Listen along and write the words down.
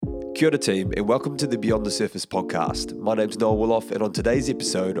Kia ora team, and welcome to the Beyond the Surface podcast. My name's Noah Willoff, and on today's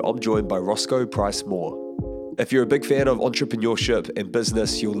episode, I'm joined by Roscoe Moor. If you're a big fan of entrepreneurship and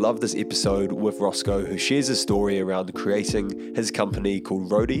business, you'll love this episode with Roscoe, who shares a story around creating his company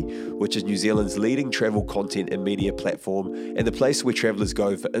called Roady, which is New Zealand's leading travel content and media platform, and the place where travellers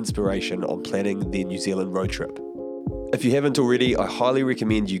go for inspiration on planning their New Zealand road trip. If you haven't already, I highly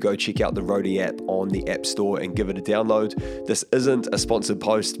recommend you go check out the Roady app on the App Store and give it a download. This isn't a sponsored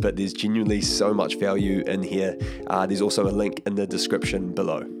post, but there's genuinely so much value in here. There's also a link in the description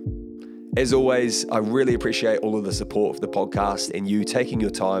below. As always, I really appreciate all of the support of the podcast and you taking your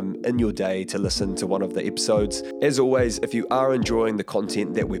time in your day to listen to one of the episodes. As always, if you are enjoying the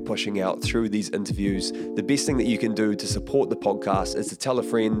content that we're pushing out through these interviews, the best thing that you can do to support the podcast is to tell a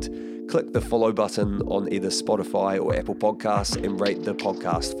friend, click the follow button on either Spotify or Apple Podcasts and rate the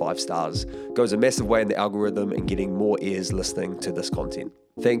podcast 5 stars. It goes a massive way in the algorithm and getting more ears listening to this content.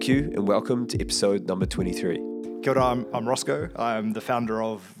 Thank you and welcome to episode number 23. Kia ora, I'm Roscoe. I'm the founder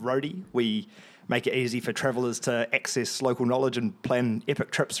of Roady. We make it easy for travellers to access local knowledge and plan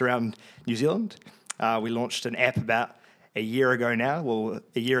epic trips around New Zealand. We launched an app about a year ago now. Well,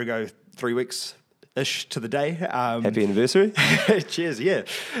 a year ago, 3 weeks-ish to the day. Happy anniversary. Cheers, yeah.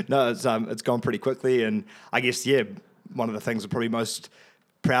 No, it's gone pretty quickly. And I guess, yeah, one of the things I'm probably most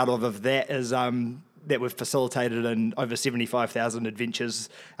proud of that is that we've facilitated in over 75,000 adventures,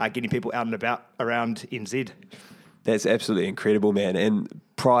 getting people out and about around NZ. That's absolutely incredible, man. And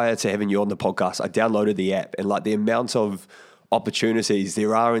prior to having you on the podcast, I downloaded the app and like the amount of opportunities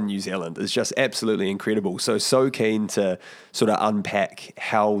there are in New Zealand is just absolutely incredible. So keen to sort of unpack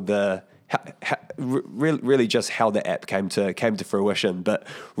how really just how the app came to fruition, but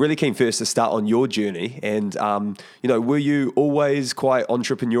really keen first to start on your journey. And were you always quite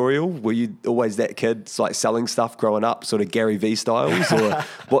entrepreneurial? Were you always that kid like selling stuff growing up, sort of Gary V styles, or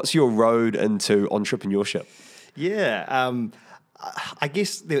what's your road into entrepreneurship? Yeah, I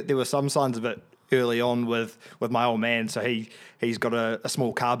guess there were some signs of it early on with my old man. So he's got a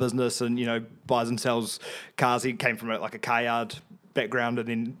small car business and buys and sells cars. He came from a car yard background and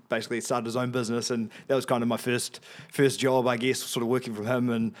then basically started his own business, and that was kind of my first job, I guess, sort of working from him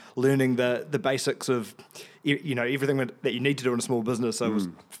and learning the basics of everything that you need to do in a small business. So it was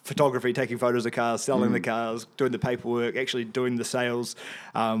photography, taking photos of cars, selling the cars, doing the paperwork, actually doing the sales,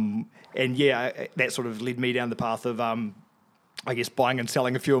 and yeah, that sort of led me down the path of I guess buying and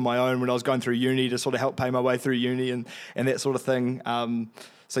selling a few of my own when I was going through uni to sort of help pay my way through uni and that sort of thing.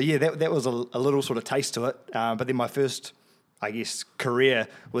 So yeah, that was a little sort of taste to it, but then my first, I guess, career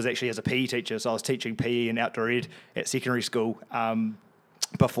was actually as a PE teacher. So I was teaching PE and outdoor ed at secondary school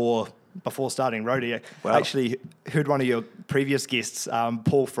before starting Roady. Wow. I actually heard one of your previous guests,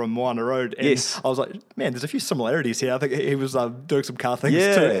 Paul from Moana Road, and yes. I was like, man, there's a few similarities here. I think he was doing some car things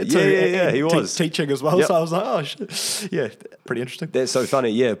too. He was teaching as well. Yep. So I was like, oh, shit. Yeah, pretty interesting. That's so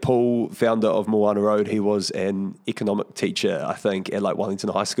funny. Yeah, Paul, founder of Moana Road, he was an economic teacher, I think, at Wellington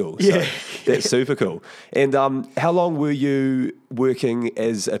High School. So yeah, that's super cool. And how long were you working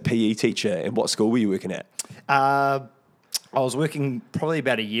as a PE teacher, and what school were you working at? I was working probably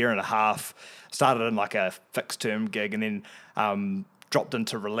about a year and a half. Started in a fixed term gig and then dropped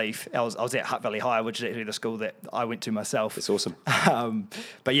into relief. I was at Hutt Valley High, which is actually the school that I went to myself. That's awesome.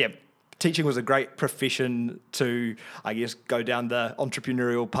 But yeah, teaching was a great profession to, I guess, go down the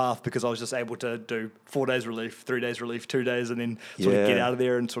entrepreneurial path because I was just able to do 4 days relief, 3 days relief, 2 days, and then sort of get out of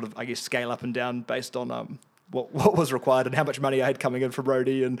there and sort of, I guess, scale up and down based on what was required and how much money I had coming in from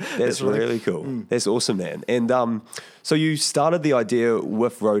Roady. And that's really cool. That's awesome, man. And so you started the idea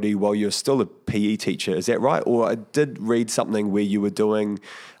with Roady while you're still a PE teacher, is that right? Or I did read something where you were doing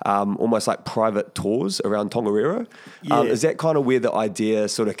almost like private tours around Tongariro. Yeah. Is that kind of where the idea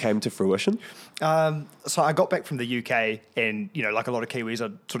sort of came to fruition? So I got back from the UK and, like a lot of Kiwis,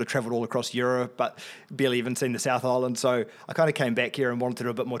 I sort of travelled all across Europe, but barely even seen the South Island. So I kind of came back here and wanted to do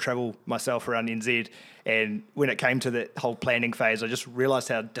a bit more travel myself around NZ. And when it came to that whole planning phase, I just realised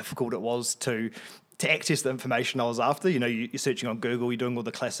how difficult it was to access the information I was after. You're searching on Google, you're doing all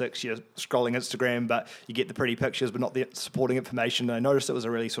the classics, you're scrolling Instagram, but you get the pretty pictures, but not the supporting information. And I noticed it was a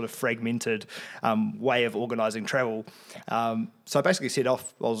really sort of fragmented way of organising travel. So I basically set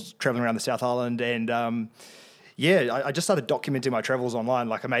off. I was travelling around the South Island and I just started documenting my travels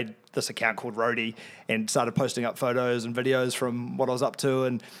online. I made this account called Roady and started posting up photos and videos from what I was up to.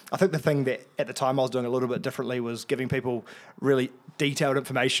 And I think the thing that at the time I was doing a little bit differently was giving people really detailed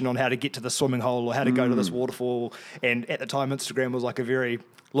information on how to get to the swimming hole or how to go to this waterfall. And at the time, Instagram was like a very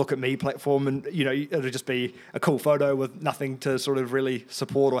look at me platform, and it would just be a cool photo with nothing to sort of really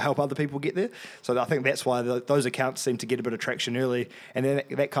support or help other people get there. So I think that's why those accounts seem to get a bit of traction early, and then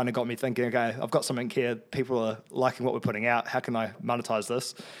that kind of got me thinking, okay, I've got something here, people are liking what we're putting out, how can I monetize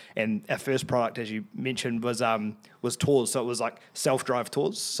this? And our first product, as you mentioned, was tours. So it was like self-drive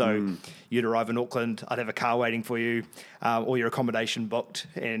tours. So you'd arrive in Auckland, I'd have a car waiting for you, all your accommodation booked,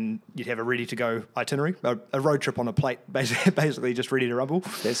 and you'd have a ready-to-go itinerary, a road trip on a plate, basically just ready to rumble.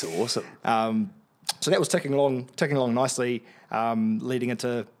 That's awesome. So that was ticking along nicely, leading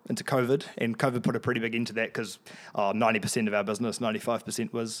into COVID, and COVID put a pretty big into that because 90% of our business,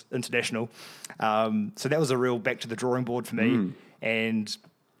 95% was international. So that was a real back to the drawing board for me, and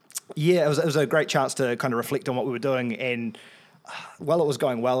yeah, it was a great chance to kind of reflect on what we were doing. And while it was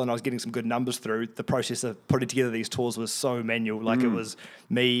going well and I was getting some good numbers through, the process of putting together these tours was so manual. Like it was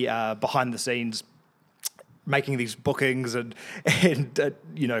me behind the scenes making these bookings and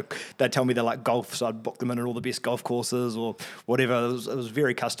they'd tell me they like golf, so I'd book them in at all the best golf courses or whatever. It was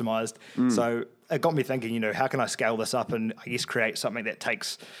very customized. So it got me thinking, how can I scale this up and I guess create something that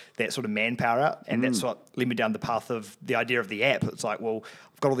takes that sort of manpower out? And that's what led me down the path of the idea of the app. It's like, well,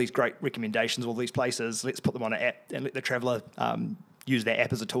 I've got all these great recommendations, all these places, let's put them on an app and let the traveller use that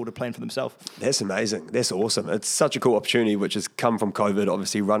app as a tool to plan for themselves. That's amazing. That's awesome. It's such a cool opportunity, which has come from COVID,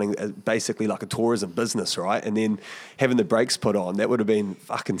 obviously running basically like a tourism business, right? And then having the brakes put on, that would have been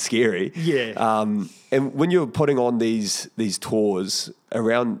fucking scary. Yeah. And when you're putting on these tours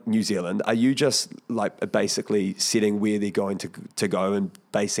around New Zealand, are you just like basically setting where they're going to go and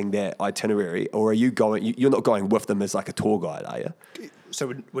basing that itinerary, or are you you're not going with them as like a tour guide, are you?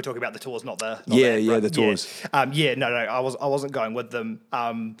 So we're talking about the tours, not the the tours. Yeah. No, I wasn't going with them.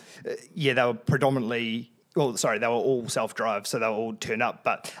 They were predominantly. Well, sorry, they were all self-drive, so they were all turn up.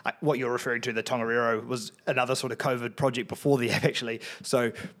 But what you're referring to, the Tongariro, was another sort of COVID project before the app, actually.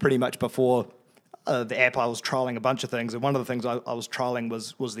 So pretty much before the app, I was trialling a bunch of things, and one of the things I was trialling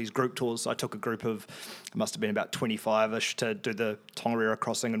was these group tours. So I took a group of, it must have been about 25-ish, to do the Tongariro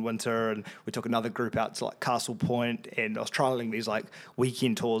crossing in winter, and we took another group out to like Castle Point, and I was trialling these like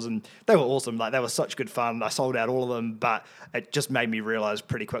weekend tours, and they were awesome. Like they were such good fun. I sold out all of them, but it just made me realise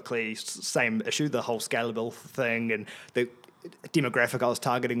pretty quickly, same issue, the whole scalable thing, and the demographic I was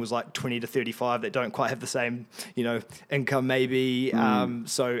targeting was like 20 to 35 that don't quite have the same, income maybe.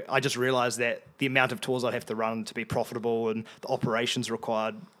 So I just realised that the amount of tours I'd have to run to be profitable and the operations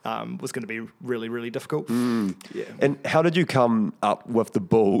required was going to be really, really difficult. Yeah. And how did you come up with the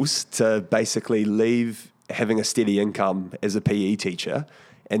balls to basically leave having a steady income as a PE teacher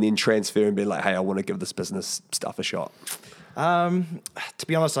and then transfer and be like, hey, I want to give this business stuff a shot? To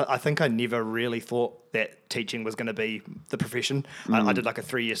be honest, I think I never really thought that teaching was going to be the profession. I did like a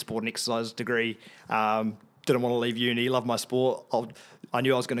 3-year sport and exercise degree. Didn't want to leave uni, loved my sport. I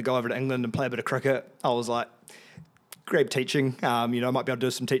knew I was going to go over to England and play a bit of cricket. I was like, grab teaching. I might be able to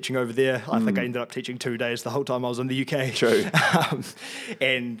do some teaching over there. I think I ended up teaching 2 days the whole time I was in the UK. True.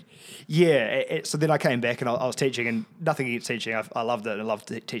 So then I came back and I was teaching, and nothing against teaching. I loved it. I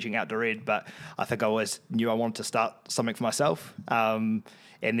loved teaching outdoor ed, but I think I always knew I wanted to start something for myself. And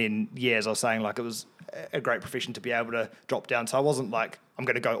then, as I was saying, like it was a great profession to be able to drop down. So I wasn't like, I'm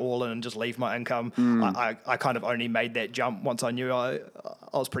going to go all in and just leave my income. I kind of only made that jump once I knew I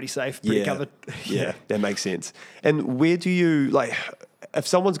was pretty safe, pretty covered. Yeah, that makes sense. And where do you, like, if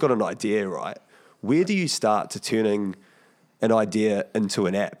someone's got an idea, right, where do you start to turning an idea into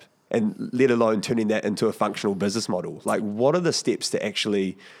an app, and let alone turning that into a functional business model? Like, what are the steps to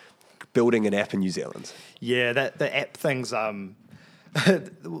actually building an app in New Zealand? Yeah, the app thing's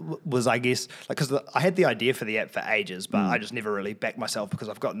was, I guess, like, because I had the idea for the app for ages, but I just never really backed myself because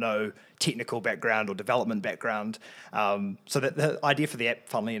I've got no technical background or development background. So that the idea for the app,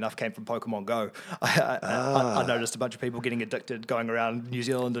 funnily enough, came from Pokemon Go. I noticed a bunch of people getting addicted, going around New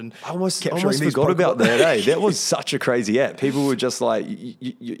Zealand and I almost these forgot Pokemon. about that. Eh? That was such a crazy app. People were just like,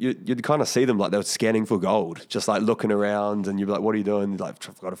 you'd kind of see them like they were scanning for gold, just like looking around, and you'd be like, what are you doing? Like,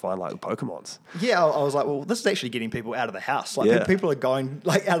 I've got to find like Pokemons. Yeah, I was like, well, this is actually getting people out of the house. Like people are going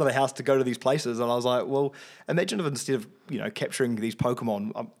like out of the house to go to these places, and I was like, well, imagine if instead of capturing these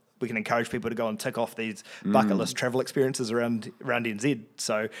Pokemon, we can encourage people to go and tick off these bucket list travel experiences around NZ.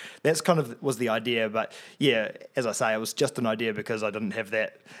 So that's kind of was the idea. But yeah, as I say, it was just an idea because I didn't have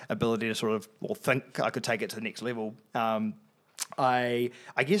that ability to think I could take it to the next level. I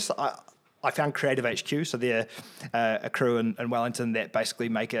guess I found Creative HQ, so they're a crew in Wellington that basically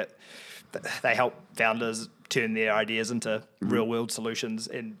they help founders turn their ideas into real world solutions,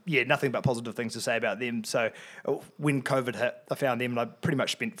 and nothing but positive things to say about them. So when COVID hit, I found them, and I pretty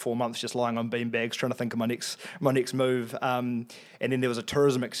much spent 4 months just lying on beanbags trying to think of my next move. And then there was a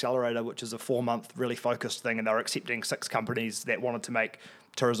tourism accelerator, which is a 4-month really focused thing, and they were accepting 6 companies that wanted to make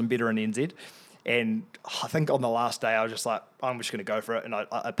tourism better in NZ. And I think on the last day, I was just like, I'm just going to go for it. And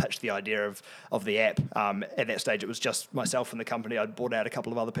I pitched the idea of the app. At that stage, it was just myself and the company. I'd brought out a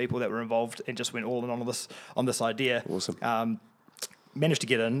couple of other people that were involved and just went all in on this idea. Awesome. Managed to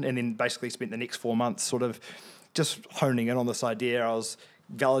get in, and then basically spent the next 4 months sort of just honing in on this idea. I was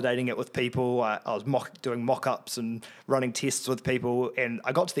validating it with people. I was doing mock-ups and running tests with people, and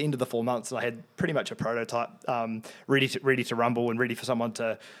I got to the end of the 4 months and I had pretty much a prototype ready to rumble and ready for someone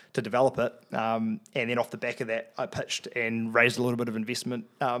to develop it. And then off the back of that, I pitched and raised a little bit of investment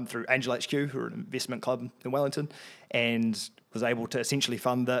through Angel HQ, who are an investment club in Wellington, and was able to essentially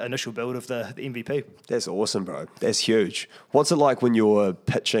fund the initial build of the MVP. That's awesome, bro. That's huge. What's it like when you're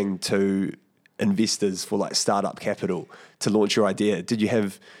pitching to investors for like startup capital to launch your idea? Did you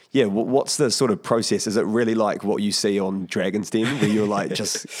have, what's the sort of process? Is it really like what you see on Dragon's Den, where you're like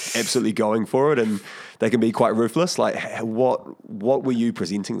just absolutely going for it and they can be quite ruthless? Like what were you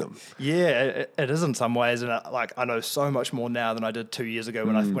presenting them? Yeah, it is in some ways. And I know so much more now than I did 2 years ago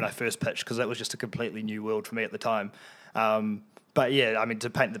when I first pitched, because that was just a completely new world for me at the time. But yeah, I mean,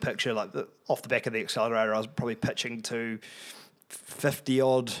 to paint the picture, like off the back of the accelerator, I was probably pitching to 50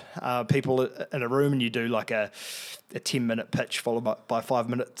 odd people in a room, and you do like a 10-minute pitch followed by 5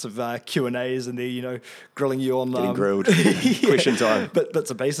 minutes of Q&As, and they're grilling you on getting grilled question time, bits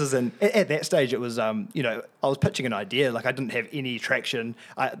and pieces. And at that stage it was I was pitching an idea. Like, I didn't have any traction.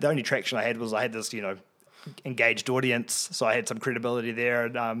 The only traction I had was I had this engaged audience, so I had some credibility there,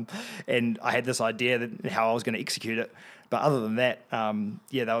 and I had this idea that how I was going to execute it. But other than that,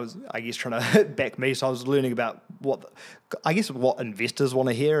 that was, I guess, trying to back me. So I was learning about what investors want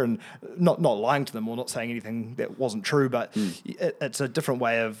to hear, and not lying to them or not saying anything that wasn't true. But it's a different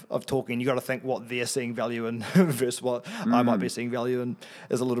way of talking. You got to think what they're seeing value in versus what I might be seeing value in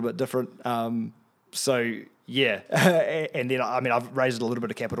is a little bit different. So yeah, and then I've raised a little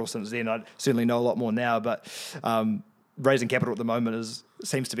bit of capital since then. I certainly know a lot more now, but raising capital at the moment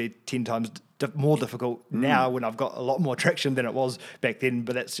seems to be 10 times more difficult now, when I've got a lot more traction than it was back then.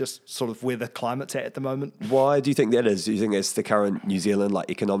 But that's just sort of where the climate's at the moment. Why do you think that is? Do you think that's the current New Zealand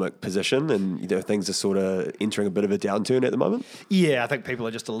economic position, and things are sort of entering a bit of a downturn at the moment? Yeah, I think people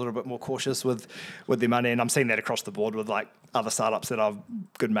are just a little bit more cautious with their money, and I'm seeing that across the board with like other startups that I'm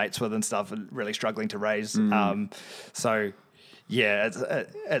good mates with and stuff, and really struggling to raise. So yeah,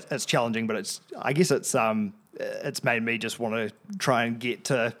 it's challenging, but I guess it's made me just want to try and get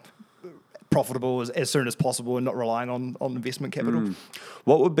to profitable as soon as possible and not relying on investment capital.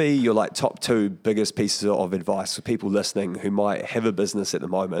 What would be your top 2 biggest pieces of advice for people listening who might have a business at the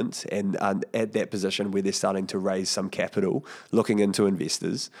moment and at that position where they're starting to raise some capital, looking into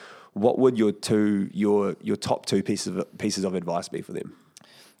investors? What would your top 2 pieces of advice be for them?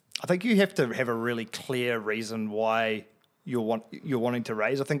 I think you have to have a really clear reason why you're wanting to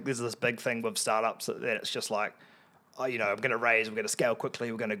raise. I think there's this big thing with startups that it's just like, I'm going to raise, we're going to scale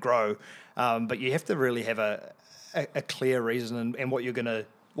quickly, we're going to grow. But you have to really have a clear reason and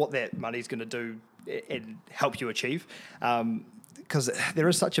what that money's going to do and help you achieve. Because there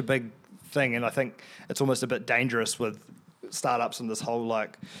is such a big thing, and I think it's almost a bit dangerous with startups and this whole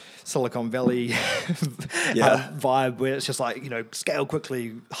Silicon Valley vibe, where it's just scale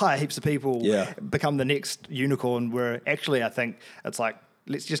quickly, hire heaps of people, become the next unicorn, where actually I think it's like,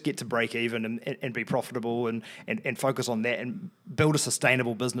 let's just get to break even and be profitable and focus on that and build a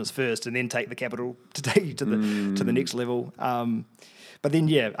sustainable business first, and then take the capital to take you to the next level. But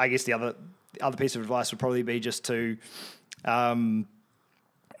then, I guess the other piece of advice would probably be just to, you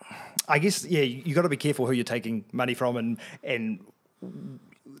got to be careful who you're taking money from, and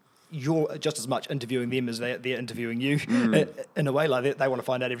you're just as much interviewing them as they're interviewing you in a way. Like they want to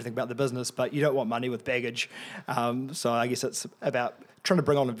find out everything about the business, but you don't want money with baggage. So I guess it's about trying to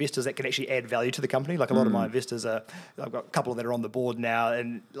bring on investors that can actually add value to the company. Like a lot of my investors I've got a couple that are on the board now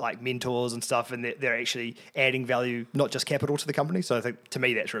and like mentors and stuff, and they're actually adding value, not just capital, to the company. So I think to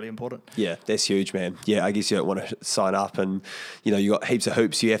me that's really important. Yeah, that's huge, man. Yeah, I guess you don't want to sign up and you got heaps of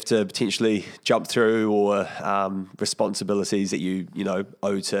hoops you have to potentially jump through, or responsibilities that you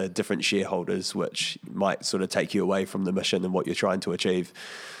owe to different shareholders, which might sort of take you away from the mission and what you're trying to achieve.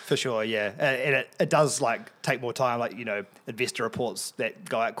 For sure, yeah. And it does take more time. Investor reports reports that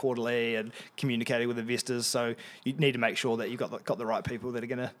go out quarterly and communicating with investors. So you need to make sure that you've got the right people that are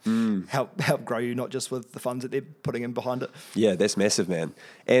going to help grow you, not just with the funds that they're putting in behind it. Yeah, that's massive, man.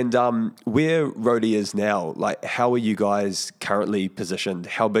 And where Roady is now, like, how are you guys currently positioned?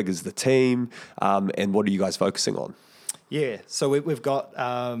 How big is the team? And what are you guys focusing on? Yeah, so we've got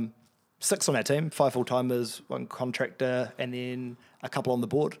 6 on our team, 5 full-timers, 1 contractor, and then a couple on the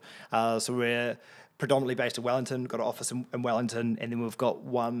board. So we're predominantly based in Wellington, got an office in Wellington, and then we've got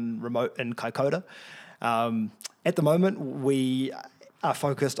 1 remote in Kaikoura. At the moment, we are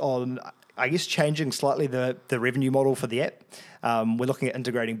focused on, I guess, changing slightly the revenue model for the app. We're looking at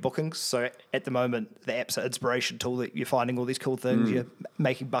integrating bookings. So at the moment, the app's an inspiration tool that you're finding all these cool things, you're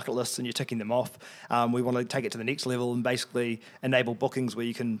making bucket lists and you're ticking them off. We want to take it to the next level and basically enable bookings where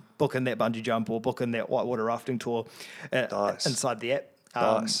you can book in that bungee jump or book in that whitewater rafting tour inside the app.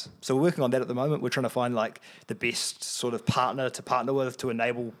 Nice. So we're working on that at the moment. We're trying to find like the best sort of partner with to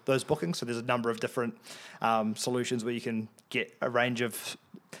enable those bookings. So there's a number of different solutions where you can get a range of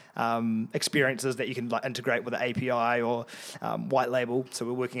experiences that you can like integrate with an API or white label. So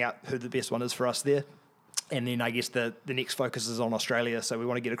we're working out who the best one is for us there. And then I guess the next focus is on Australia. So we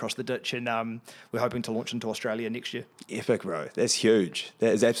want to get across the ditch and we're hoping to launch into Australia next year. Epic, bro. That's huge.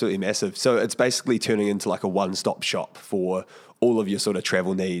 That is absolutely massive. So it's basically turning into like a one-stop shop for all of your sort of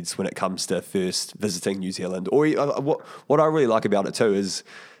travel needs when it comes to first visiting New Zealand. Or what I really like about it too is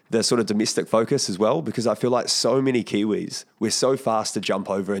the sort of domestic focus as well, because I feel like so many Kiwis, we're so fast to jump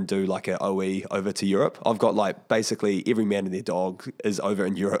over and do like an OE over to Europe. I've got like basically every man and their dog is over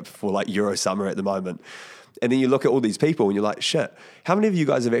in Europe for like Euro summer at the moment. And then you look at all these people and you're like, shit, how many of you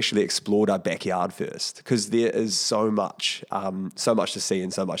guys have actually explored our backyard first? Because there is so much to see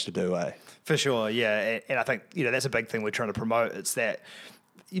and so much to do, eh? For sure, yeah. And I think, that's a big thing we're trying to promote. It's that,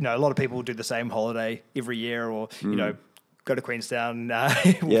 a lot of people do the same holiday every year or, go to Queenstown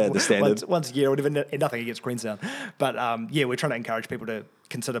the standard. once a year or whatever. Nothing against Queenstown. But, we're trying to encourage people to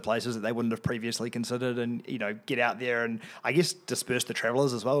consider places that they wouldn't have previously considered and, get out there and, I guess, disperse the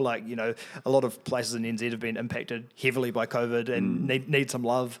travellers as well. Like, a lot of places in NZ have been impacted heavily by COVID and need some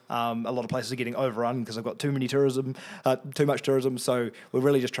love. A lot of places are getting overrun because they've got too much tourism. So we're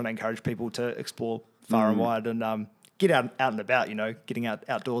really just trying to encourage people to explore far and wide and get out and about, getting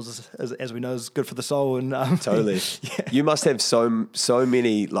outdoors, as we know, is good for the soul. And totally. Yeah. You must have so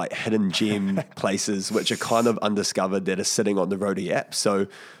many like hidden gem places which are kind of undiscovered that are sitting on the Roady app. So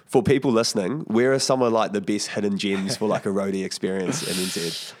for people listening, where are some of like the best hidden gems for like a Roady experience in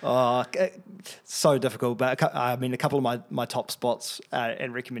NZ? Oh, so difficult. But I mean, a couple of my top spots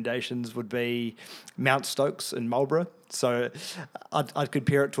and recommendations would be Mount Stokes in Marlborough. So I'd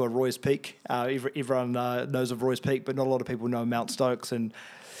compare it to a Roy's Peak. Everyone knows of Roy's Peak, but not a lot of people know Mount Stokes. And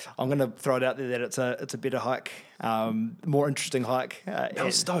I'm going to throw it out there that it's a better hike, more interesting hike.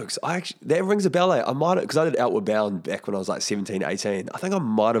 Mount Stokes, that rings a bell. I might have, because I did Outward Bound back when I was like 17, 18. I think I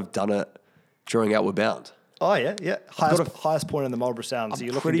might have done it during Outward Bound. Oh yeah. Highest point in the Marlborough Sound. So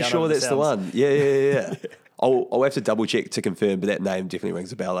you're looking pretty down sure over that's the one. Yeah. I'll have to double check to confirm, but that name definitely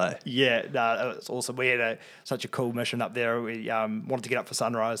rings a bell, eh? Yeah, no, it's awesome. We had such a cool mission up there. We wanted to get up for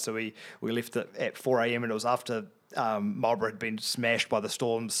sunrise, so we left it at 4 a.m. and it was after Marlborough had been smashed by the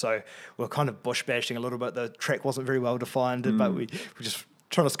storms. So we were kind of bush bashing a little bit. The track wasn't very well defined, but we just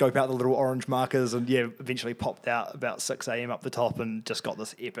trying to scope out the little orange markers and eventually popped out about 6 a.m. up the top and just got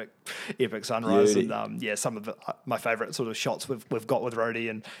this epic sunrise. Beauty. And some of my favourite sort of shots we've got with Roady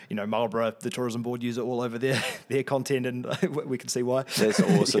and Marlborough, the tourism board use it all over their content and we can see why. That's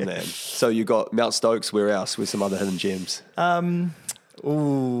awesome, man. So you got Mount Stokes. Where else? Where's some other hidden gems?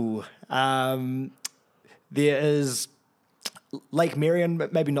 There is Lake Marion,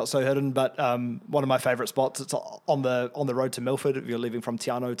 maybe not so hidden, but one of my favourite spots. It's on the road to Milford. If you're leaving from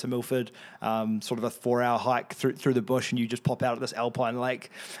Te Anau to Milford, sort of a 4-hour hike through the bush, and you just pop out at this alpine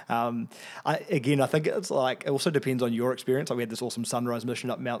lake. I think it's like, it also depends on your experience. Like we had this awesome sunrise mission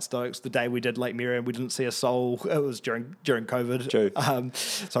up Mount Stokes. The day we did Lake Marion, we didn't see a soul. It was during COVID. True.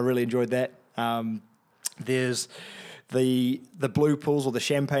 So I really enjoyed that. There's the blue pools or the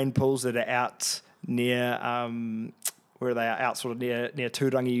champagne pools that are out near where they are out sort of near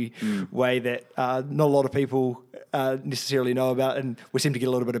Turangi Way that not a lot of people necessarily know about, and we seem to get a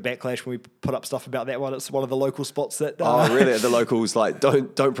little bit of backlash when we put up stuff about that one. It's one of the local spots that oh really? The locals like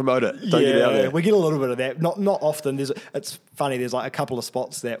don't promote it, don't get it out there. We get a little bit of that, not often. It's funny, there's like a couple of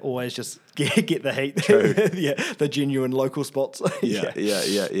spots that always just get the heat. True. The genuine local spots.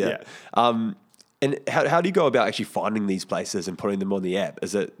 Yeah. And how do you go about actually finding these places and putting them on the app?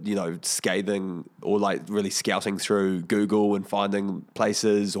 Is it, scathing or like really scouting through Google and finding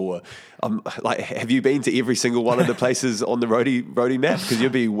places, or like have you been to every single one of the places on the Roady map? Because you'll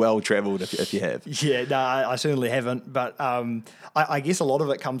be well traveled if you have. Yeah, no, I certainly haven't. But I guess a lot of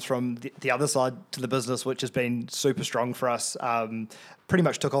it comes from the other side to the business, which has been super strong for us. Pretty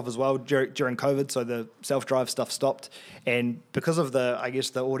much took off as well during COVID, so the self-drive stuff stopped. And because of the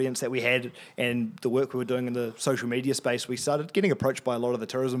audience that we had and the work we were doing in the social media space, we started getting approached by a lot of the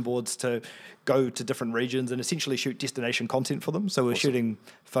tourism boards to go to different regions and essentially shoot destination content for them. So we're shooting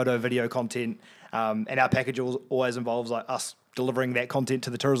photo, video content, and our package always involves like us delivering that content to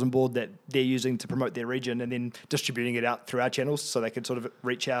the tourism board that they're using to promote their region, and then distributing it out through our channels so they can sort of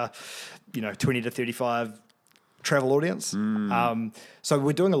reach our 20 to 35 travel audience. So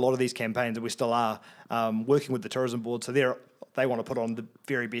we're doing a lot of these campaigns, and we still are working with the tourism board. So they want to put on the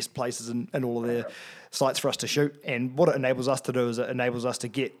very best places in all of their sites for us to shoot. And what it enables us to do is it enables us to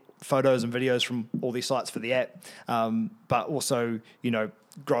get photos and videos from all these sites for the app, but also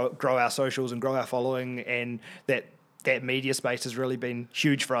grow our socials and grow our following. And that media space has really been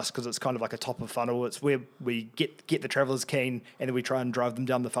huge for us because it's kind of like a top of funnel. It's where we get the travellers keen, and then we try and drive them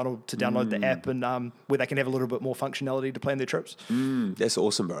down the funnel to download the app, and where they can have a little bit more functionality to plan their trips. That's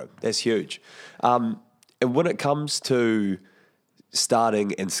awesome, bro. That's huge. And when it comes to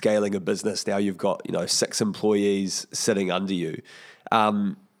starting and scaling a business, now you've got 6 employees sitting under you.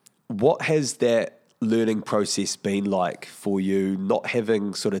 What has that learning process been like for you, not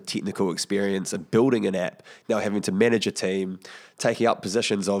having sort of technical experience and building an app, now having to manage a team, taking up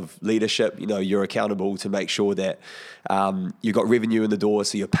positions of leadership? You're accountable to make sure that you've got revenue in the door,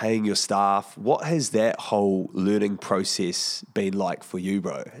 so you're paying your staff. What has that whole learning process been like for you,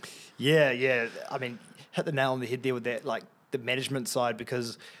 bro? Yeah. I mean, hit the nail on the head there with that, like the management side,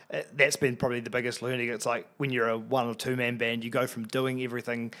 because that's been probably the biggest learning. It's like when you're a 1 or 2 man band, you go from doing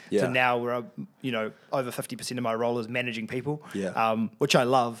everything to now where over 50% of my role is managing people, which I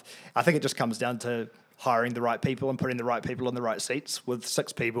love. I think it just comes down to hiring the right people and putting the right people in the right seats. With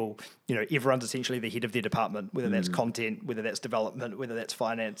 6 people, everyone's essentially the head of their department, whether that's content, whether that's development, whether that's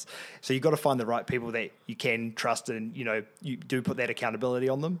finance. So you've got to find the right people that you can trust, and you do put that accountability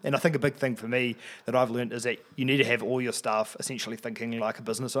on them. And I think a big thing for me that I've learned is that you need to have all your staff essentially thinking like a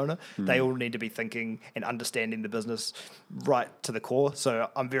business owner. They all need to be thinking and understanding the business right to the core. So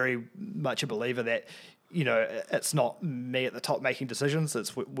I'm very much a believer that it's not me at the top making decisions.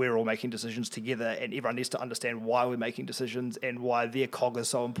 We're all making decisions together, and everyone needs to understand why we're making decisions and why their cog is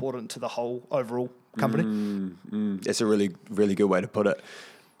so important to the whole overall company. That's a really, really good way to put it.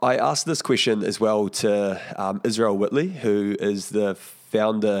 I asked this question as well to Israel Whitley, who is the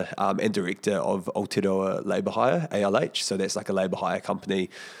founder and director of Aotearoa Labour Hire, ALH. So that's like a labour hire company.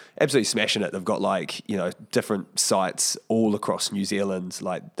 Absolutely smashing it. They've got different sites all across New Zealand.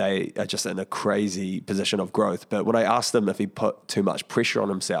 Like, they are just in a crazy position of growth. But when I asked him if he put too much pressure on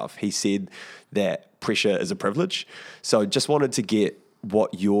himself, he said that pressure is a privilege. So just wanted to get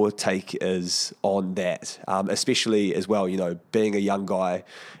what your take is on that, especially as well, being a young guy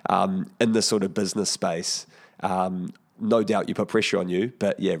in this sort of business space. No doubt you put pressure on you,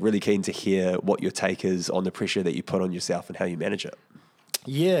 but really keen to hear what your take is on the pressure that you put on yourself and how you manage it.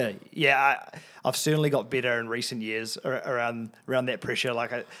 Yeah. I've certainly got better in recent years around that pressure.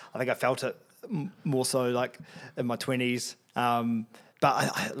 Like I think I felt it more so like in my 20s.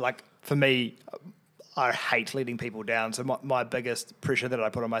 But for me, I hate letting people down. So my biggest pressure that I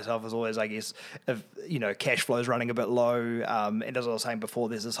put on myself is always, I guess, if cash flow is running a bit low. And as I was saying before,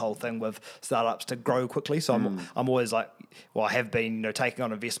 there's this whole thing with startups to grow quickly. So I'm always like, well, I have been taking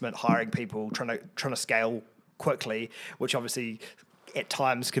on investment, hiring people, trying to scale quickly, which obviously at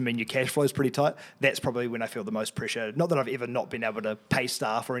times can mean your cash flow is pretty tight. That's probably when I feel the most pressure. Not that I've ever not been able to pay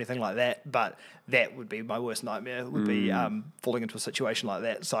staff or anything like that, but that would be my worst nightmare, would be falling into a situation like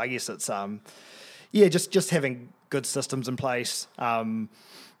that. So I guess it's just having good systems in place, and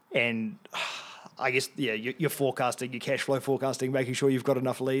I guess your forecasting, your cash flow forecasting, making sure you've got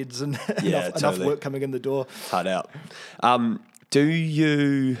enough leads and enough work coming in the door. Hard out. Do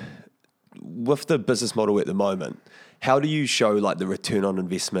you, with the business model at the moment, how do you show the return on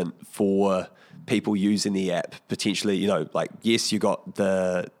investment for people using the app? Potentially, yes, you got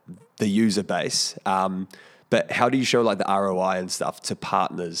the user base, but how do you show the ROI and stuff to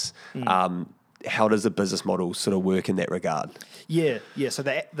partners? how does the business model sort of work in that regard? Yeah. So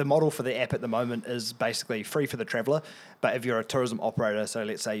the model for the app at the moment is basically free for the traveller, but if you're a tourism operator, so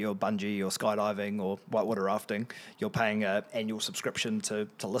let's say you're bungee or skydiving or whitewater rafting, you're paying an annual subscription to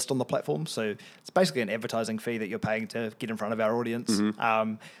list on the platform. So it's basically an advertising fee that you're paying to get in front of our audience.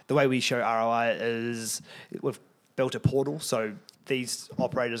 The way we show ROI is we've built a portal, so these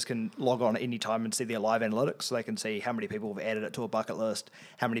operators can log on at any time and see their live analytics, so they can see how many people have added it to a bucket list,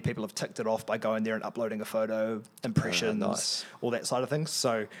 how many people have ticked it off by going there and uploading a photo, impressions, Nice. all that side of things.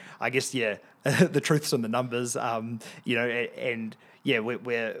 So I guess, the truth's in the numbers, we're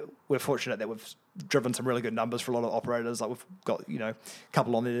fortunate that we've driven some really good numbers for a lot of operators. Like we've got, a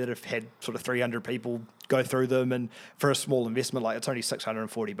couple on there that have had sort of 300 people go through them, and for a small investment, like it's only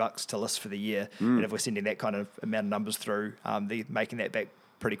 $640 to list for the year. And if we're sending that kind of amount of numbers through, they're making that back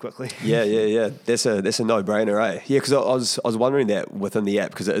pretty quickly. Yeah. That's a no-brainer, eh? Yeah, because I was wondering that within the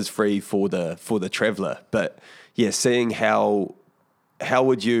app, because it is free for the traveller. But yeah, seeing how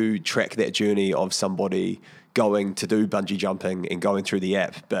would you track that journey of somebody going to do bungee jumping and going through the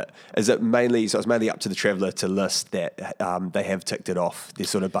app? But is it mainly up to the traveller to list that they have ticked it off their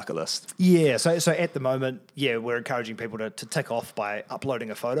sort of bucket list? Yeah, so at the moment, we're encouraging people to tick off by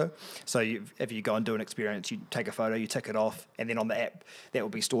uploading a photo. So if you go and do an experience, you take a photo, you tick it off, and then on the app, that will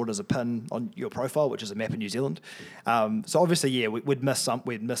be stored as a pin on your profile, which is a map of New Zealand. So obviously, we'd miss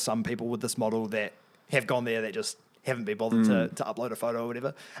some people with this model that have gone there that just haven't been bothered to upload a photo or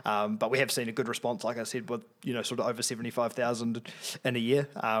whatever. But we have seen a good response, like I said, with, sort of over 75,000 in a year.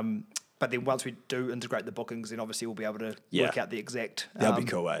 But then once we do integrate the bookings, then obviously we'll be able to work out the exact... That'd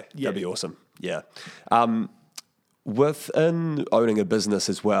be cool, eh? Yeah. That'd be awesome. Yeah. Within owning a business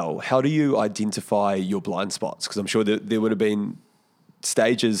as well, how do you identify your blind spots? Because I'm sure that there would have been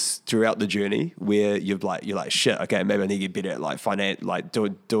stages throughout the journey where you're like shit, okay, maybe I need to get better at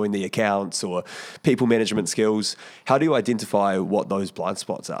doing the accounts or people management skills. How do you identify what those blind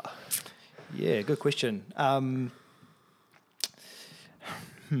spots are? Yeah, good question. I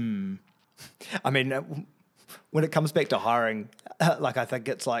mean, when it comes back to hiring, I think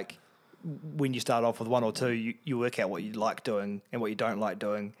it's like when you start off with one or two, you work out what you like doing and what you don't like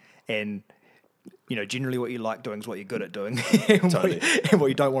doing, and generally what you like doing is what you're good at doing, and what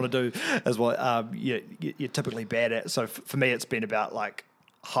you don't want to do is what you're typically bad at. So for me, it's been about like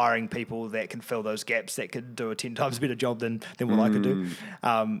hiring people that can fill those gaps, that could do a 10 times better job than what I could do.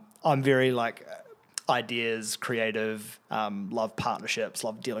 I'm very ideas, creative, love partnerships,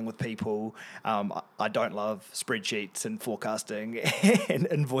 love dealing with people. I don't love spreadsheets and forecasting and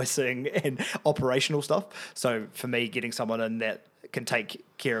invoicing and operational stuff. So for me, getting someone in that can take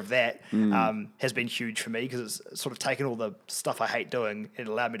care of that has been huge for me, because it's sort of taken all the stuff I hate doing and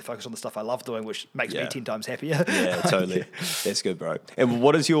allowed me to focus on the stuff I love doing, which makes me 10 times happier. Yeah, totally. That's good, bro. And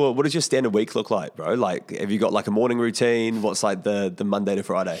what does your standard week look like, bro? Like, have you got like a morning routine? What's like the Monday to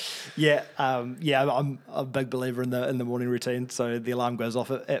Friday? I'm a big believer in the morning routine. So the alarm goes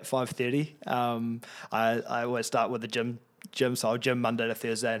off at 5:30. I always start with the gym, so I'll gym Monday to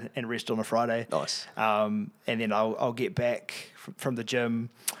Thursday and rest on a Friday. Nice. And then I'll get back from the gym.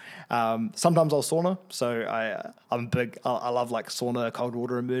 Sometimes I'll sauna. So I'm big. I love like sauna, cold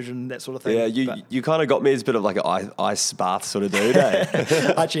water immersion, that sort of thing. Yeah, you kind of got me as a bit of like an ice bath sort of dude,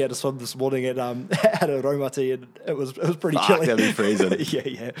 eh? I actually had to swim this morning at a Raumati, and it was pretty chilly. That'd be freezing.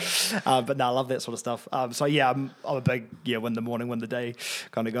 yeah. But no, I love that sort of stuff. I'm a big win the morning, win the day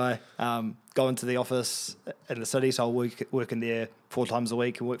kind of guy. Go into the office in the city, so I'll work in there 4 times a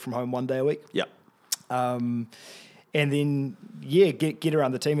week and work from home 1 day a week. Yeah. And then, get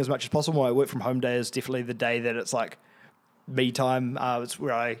around the team as much as possible. My work from home day is definitely the day that it's like me time. It's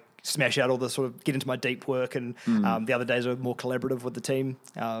where I smash out all the sort of get into my deep work, and the other days are more collaborative with the team.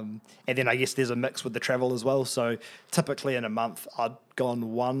 And then I guess there's a mix with the travel as well. So typically in a month, I'd go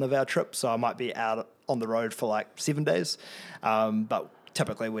on one of our trips. So I might be out on the road for like 7 days. But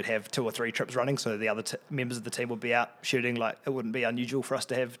typically we'd have 2 or 3 trips running. So the other members of the team would be out shooting. Like, it wouldn't be unusual for us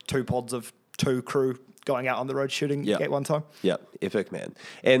to have 2 pods of 2 crew going out on the road shooting at one time. Yeah, epic, man.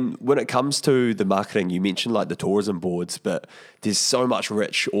 And when it comes to the marketing, you mentioned like the tourism boards, but there's so much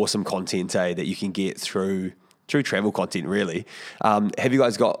rich, awesome content, that you can get through travel content, really. Have you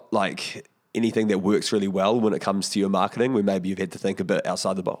guys got like anything that works really well when it comes to your marketing, where maybe you've had to think a bit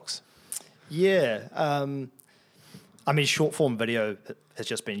outside the box? Yeah. Short form video has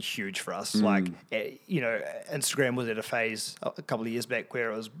just been huge for us. Instagram was at a phase a couple of years back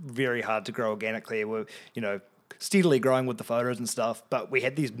where it was very hard to grow organically. We're, steadily growing with the photos and stuff, but we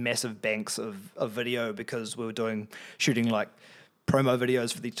had these massive banks of video because we were shooting like promo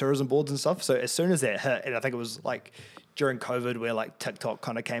videos for the tourism boards and stuff. So as soon as that hit, and I think it was like during COVID where like TikTok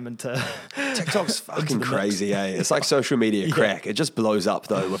kind of came into TikTok's fucking crazy, eh? It's like social media crack. It just blows up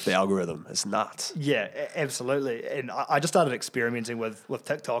though with the algorithm. It's nuts. Yeah, absolutely. And I just started experimenting with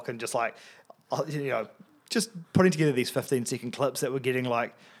TikTok and just like, just putting together these 15-second clips that were getting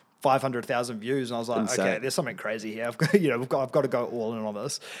like 500,000 views, and I was like, Insane. okay, there's something crazy here. I've got to go all in on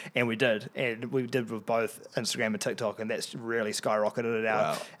this, and we did with both Instagram and TikTok, and that's really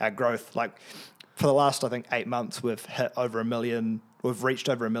skyrocketed our growth. Like for the last, I think, 8 months, we've hit over 1 million. We've reached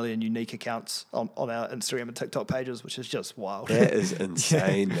over 1 million unique accounts on our Instagram and TikTok pages, which is just wild. That is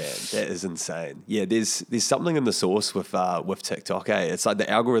insane, man. That is insane. Yeah, there's something in the sauce with TikTok, eh? It's like the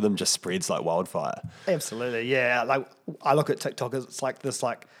algorithm just spreads like wildfire. Absolutely, yeah. Like I look at TikTok as it's like this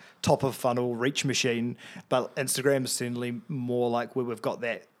like top of funnel reach machine, but Instagram's certainly more like where we've got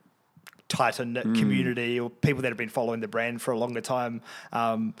that tighter knit community or people that have been following the brand for a longer time.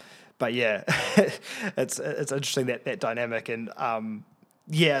 But yeah, it's interesting that dynamic, and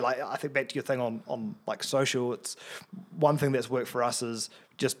like I think back to your thing on like social, it's one thing that's worked for us is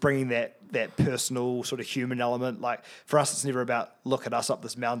just bringing that personal sort of human element. Like for us, it's never about look at us up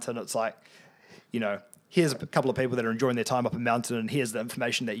this mountain. It's like, here's a couple of people that are enjoying their time up a mountain, and here's the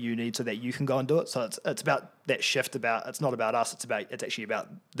information that you need so that you can go and do it. So it's about that shift. It's not about us. It's actually about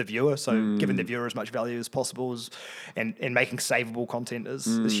the viewer. So giving the viewer as much value as possible and making savable content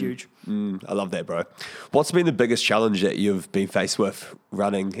is huge. I love that, bro. What's been the biggest challenge that you've been faced with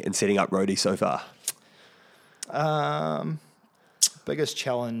running and setting up Roady so far? Biggest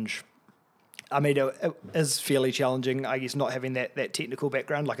challenge. I mean, it is fairly challenging, I guess, not having that technical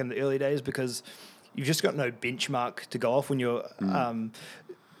background like in the early days, because you've just got no benchmark to go off when you're, I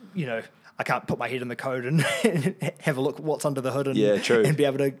can't put my head in the code and have a look at what's under the hood and be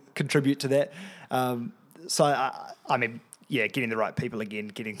able to contribute to that. So, I mean, getting the right people again,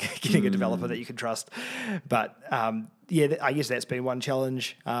 getting a developer that you can trust. But, I guess that's been one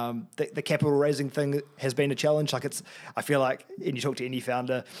challenge. The capital raising thing has been a challenge. Like I feel like, and you talk to any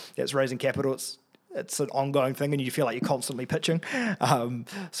founder that's raising capital, it's an ongoing thing, and you feel like you're constantly pitching.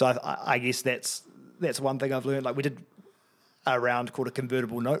 So I guess that's one thing I've learned. Like we did a round called a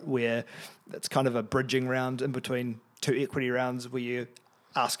convertible note, where it's kind of a bridging round in between two equity rounds, where you're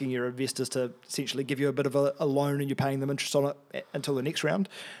asking your investors to essentially give you a bit of a loan, and you're paying them interest on it until the next round.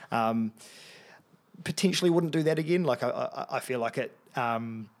 Potentially wouldn't do that again. Like I feel like it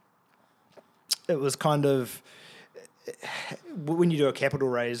was kind of, when you do a capital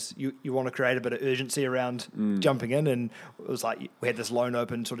raise, you want to create a bit of urgency around jumping in, and it was like we had this loan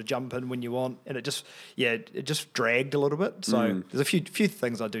open, sort of jump in when you want, and it just dragged a little bit. So there's a few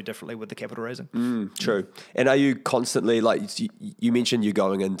things I do differently with the capital raising. True. And are you constantly, like you mentioned, you're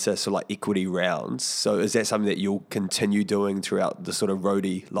going into sort of like equity rounds, so is that something that you'll continue doing throughout the sort of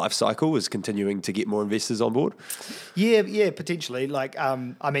Roady life cycle, is continuing to get more investors on board? Yeah, potentially. Like,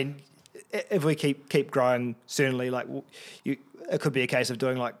 I mean, if we keep growing, certainly, like it could be a case of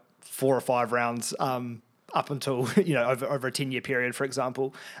doing like 4 or 5 rounds up until over a 10-year period, for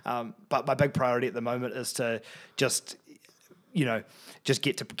example. But my big priority at the moment is to just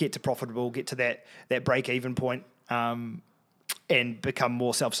get to profitable, get to that break even point, and become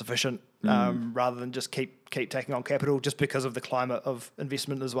more self-sufficient rather than just keep taking on capital, just because of the climate of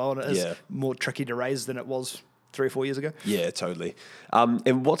investment as well, and it is more tricky to raise than it was 3 or 4 years ago. Yeah, totally.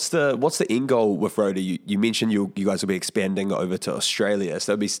 And what's the end goal with Roady? You mentioned you guys will be expanding over to Australia,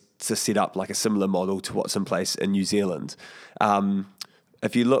 so that'll be to set up like a similar model to what's in place in New Zealand.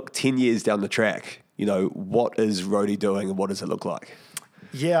 If you look 10 years down the track, what is Roady doing and what does it look like?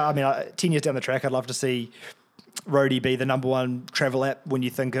 Yeah, I mean, 10 years down the track, I'd love to see Roady be the number one travel app when you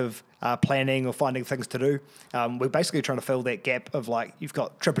think of planning or finding things to do. We're basically trying to fill that gap of, like, you've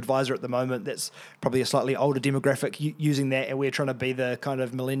got TripAdvisor at the moment that's probably a slightly older demographic using that, and we're trying to be the kind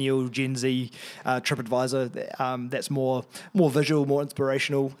of millennial Gen Z TripAdvisor that's more visual, more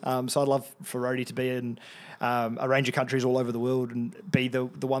inspirational. So I'd love for Roady to be in a range of countries all over the world and be the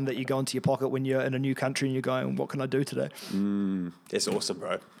one that you go into your pocket when you're in a new country and you're going, what can I do today? That's awesome,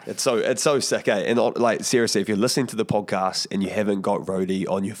 bro. It's so sick, eh? And like, seriously, if you're listening to the podcast and you haven't got Roady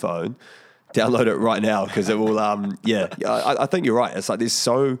on your phone, download it right now, because it will. I think you're right. It's like there's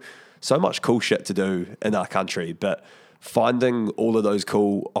so much cool shit to do in our country, but finding all of those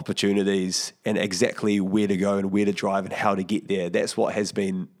cool opportunities and exactly where to go and where to drive and how to get there, that's what has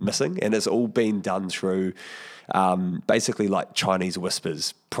been missing. And it's all been done through basically like Chinese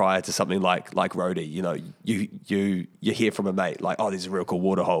whispers prior to something like Roady. You hear from a mate like, oh, there's a real cool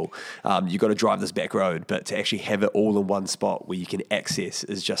waterhole. You got to drive this back road, but to actually have it all in one spot where you can access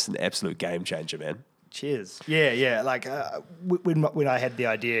is just an absolute game changer, man. Cheers. Yeah. Like when I had the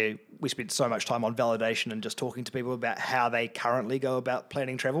idea, we spent so much time on validation and just talking to people about how they currently go about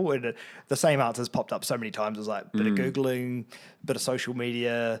planning travel. And the same answers popped up so many times. It was like bit of Googling, bit of social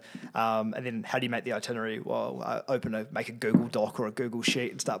media, and then how do you make the itinerary? Well, make a Google Doc or a Google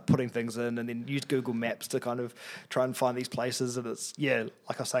Sheet and start putting things in, and then use Google Maps to kind of try and find these places. And it's,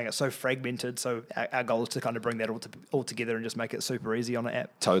 like I was saying, it's so fragmented. So our goal is to kind of bring that all together and just make it super easy on an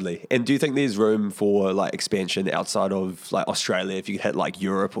app. Totally. And do you think there's room for like expansion outside of like Australia if you hit like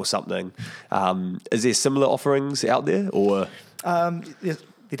Europe or something? Is there similar offerings out there, or?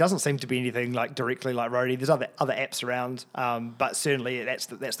 There doesn't seem to be anything like directly like Roady. There's other apps around, but certainly that's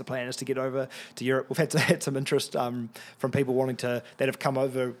the plan, is to get over to Europe. We've had some interest from people that have come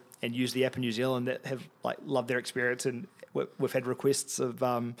over and used the app in New Zealand that have like loved their experience, and we've had requests of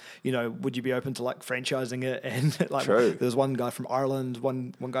would you be open to like franchising it? And like there's one guy from Ireland,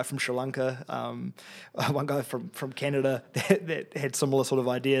 one guy from Sri Lanka, one guy from Canada that had similar sort of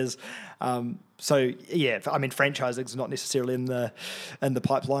ideas. So yeah, I mean, franchising is not necessarily in the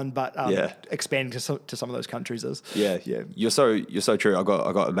pipeline, but expanding to some of those countries is. Yeah. You're so true. I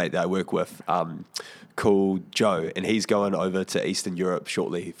got a mate that I work with, called Joe, and he's going over to Eastern Europe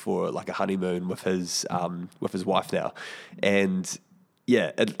shortly for like a honeymoon with his wife now, and.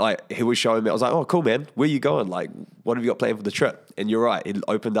 Yeah, like he was showing me, I was like, "Oh, cool, man. Where are you going? Like, what have you got planned for the trip?" And you're right, he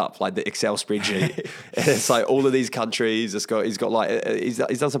opened up like the Excel spreadsheet, and it's like all of these countries. He's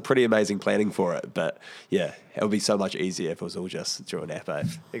done some pretty amazing planning for it. But yeah, it would be so much easier if it was all just through an app.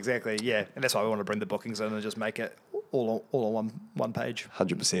 Exactly. Yeah, and that's why we want to bring the bookings in and just make it all on one page.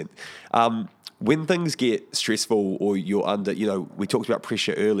 100%. When things get stressful or you're under, we talked about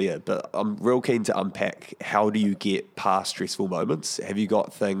pressure earlier, but I'm real keen to unpack how do you get past stressful moments? Have you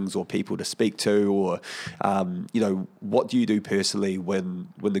got things or people to speak to, or, what do you do personally when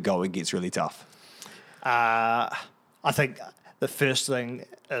the going gets really tough? I think the first thing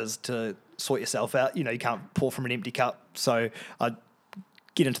is to sort yourself out. You can't pour from an empty cup. So I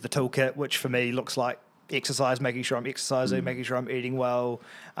get into the toolkit, which for me looks like exercise, making sure I'm exercising, making sure I'm eating well.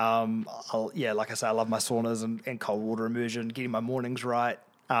 Like I say, I love my saunas and cold water immersion, getting my mornings right.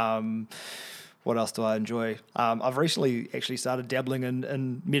 What else do I enjoy? I've recently actually started dabbling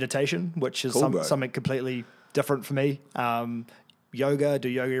in meditation, which is something completely different for me. Yoga, I do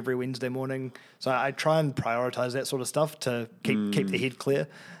yoga every Wednesday morning. So I try and prioritize that sort of stuff to keep the head clear.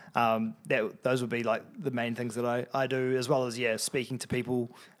 Those would be like the main things that I do, as well as speaking to people.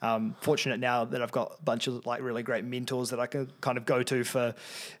 Fortunate now that I've got a bunch of like really great mentors that I can kind of go to for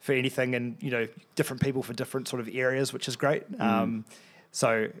anything, and different people for different sort of areas, which is great. I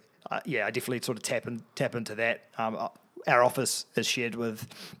definitely sort of tap into that. Our office is shared with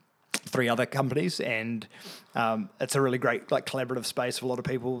 3 other companies, and it's a really great like collaborative space for a lot of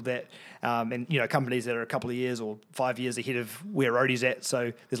people that companies that are a couple of years or 5 years ahead of where Roady's at.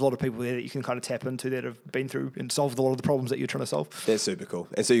 So there's a lot of people there that you can kind of tap into that have been through and solved a lot of the problems that you're trying to solve. That's super cool.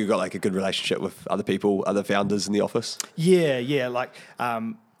 And so you've got like a good relationship with other people, other founders in the office? Yeah. Like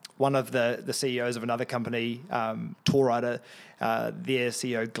one of the CEOs of another company, Tour Rider, their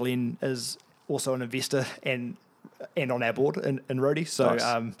CEO Glenn is also an investor and on our board in Roady. So,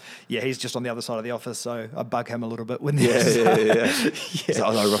 nice. He's just on the other side of the office, so I bug him a little bit when there's... Yeah. He's like,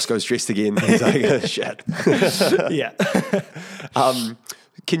 "Oh no, Roscoe's stressed again." He's like, "Oh, shit." Yeah.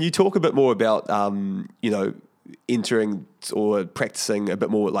 Can you talk a bit more about, entering or practicing a bit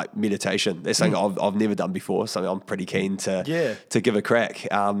more like meditation? That's something I've never done before, something I'm pretty keen to give a crack.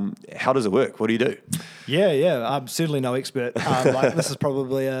 How does it work? What do you do? Yeah. I'm certainly no expert. This is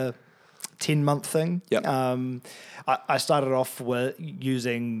probably a 10-month thing. Yep. I started off with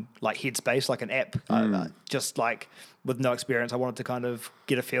using like Headspace, like an app, just like with no experience. I wanted to kind of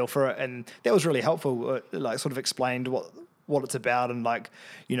get a feel for it, and that was really helpful. Like sort of explained what it's about, and like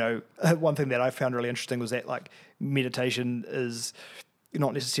one thing that I found really interesting was that like meditation is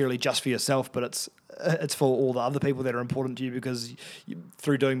not necessarily just for yourself, but it's for all the other people that are important to you, because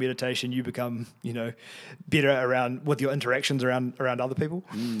through doing meditation you become better around with your interactions around other people,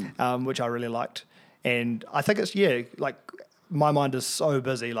 which I really liked. And I think it's like my mind is so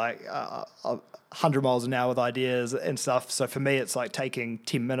busy, like 100 miles an hour with ideas and stuff. So for me it's like taking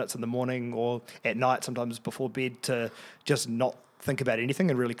 10 minutes in the morning or at night, sometimes before bed, to just not think about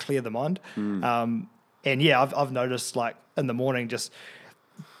anything and really clear the mind. I've noticed like in the morning, just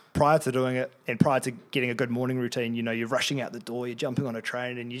prior to doing it and prior to getting a good morning routine, you're rushing out the door, you're jumping on a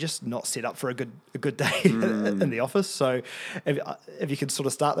train, and you're just not set up for a good day in the office. So if you can sort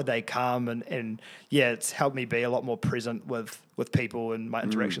of start the day calm and it's helped me be a lot more present with people and my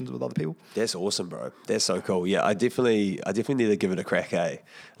interactions with other people. That's awesome, bro. That's so cool. Yeah, I definitely need to give it a crack, eh?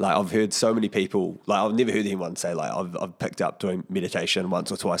 Like, I've heard so many people, like, I've never heard anyone say, like, I've picked up doing meditation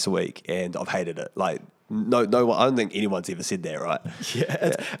once or twice a week and I've hated it. Like, no one, I don't think anyone's ever said that, right?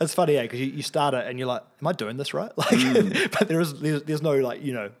 Yeah, it's funny, because you start it and you're like, am I doing this right? Like, but there's no, like,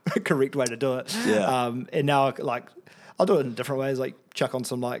 correct way to do it. Yeah. And now, like, I'll do it in different ways, like chuck on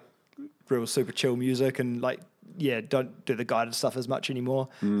some, like, real super chill music and, like, don't do the guided stuff as much anymore.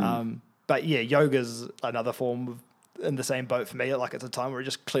 But yoga's another form of, in the same boat for me. Like, it's a time where you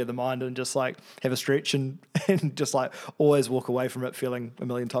just clear the mind and just, like, have a stretch and just, like, always walk away from it feeling a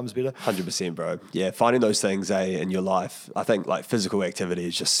million times better. 100%, bro. Yeah, finding those things, in your life. I think, like, physical activity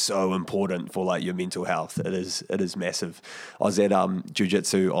is just so important for, like, your mental health. It is massive. I was at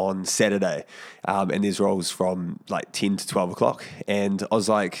jiu-jitsu on Saturday, and there's rolls from, like, 10 to 12 o'clock, and I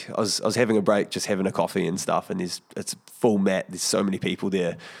was having a break, just having a coffee and stuff, and it's full mat. There's so many people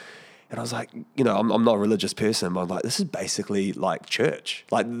there. And I was like, I'm not a religious person, but I'm like, this is basically like church.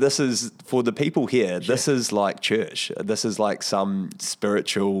 Like, this is, for the people here, this is like church. This is like some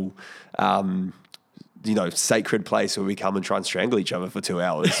spiritual, sacred place where we come and try and strangle each other for 2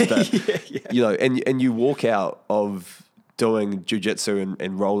 hours. But, and you walk out of doing jiu-jitsu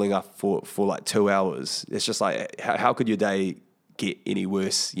and rolling up for like 2 hours. It's just like, how could your day get any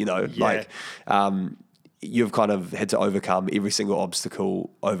worse? Like, you've kind of had to overcome every single obstacle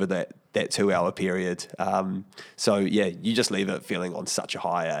over that 2 hour period. So you just leave it feeling on such a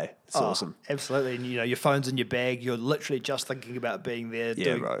high, eh? It's awesome. Absolutely. And your phone's in your bag. You're literally just thinking about being there,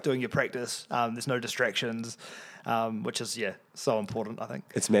 doing your practice. There's no distractions, which is, so important, I think.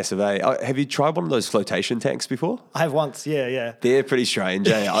 It's massive, eh? Have you tried one of those flotation tanks before? I have once, yeah. They're pretty strange,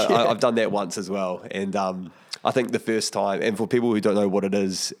 eh? I've done that once as well. And I think the first time, and for people who don't know what it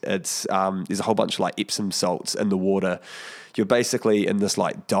is, it's there's a whole bunch of like Epsom salts in the water. You're basically in this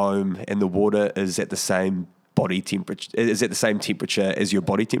like dome, and the water is at the same body temperature, is at the same temperature as your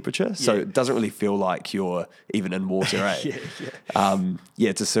body temperature. So it doesn't really feel like you're even in water, eh?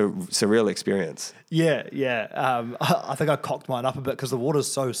 It's a surreal experience. I think I cocked mine up a bit because the water's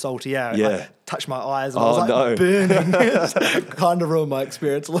so salty. I touched my eyes and I was like burning. It's kind of ruined my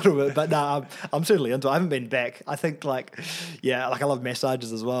experience a little bit, but no, I'm certainly into it. I haven't been back. I think I love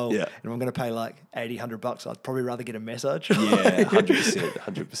massages as well. Yeah. And I'm going to pay like $80-$100. I'd probably rather get a massage.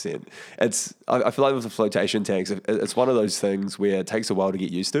 100%. I feel like with the flotation tanks, it's one of those things where it takes a while to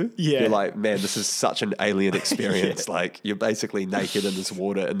get used to. You're like, man, this is such an alien experience. Like, you're basically naked in this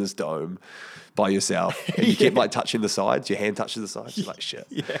water, in this dome by yourself, and you keep like touching the sides. Your hand touches the sides. You're like, shit.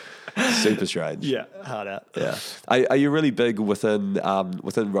 Super strange. Hard out. Are you really big within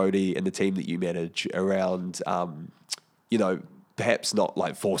Roady and the team that you manage around perhaps not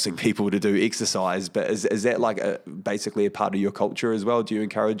like forcing people to do exercise, but is that like basically a part of your culture as well? Do you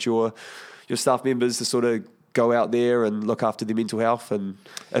encourage your staff members to sort of go out there and look after their mental health? And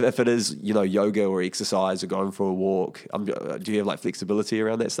if it is, yoga or exercise or going for a walk, do you have like flexibility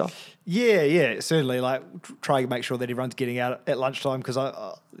around that stuff? Yeah, certainly. Like, try and make sure that everyone's getting out at lunchtime, because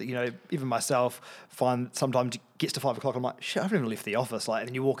even myself find sometimes it gets to 5 o'clock, I'm like, shit, I've never left the office. Like, and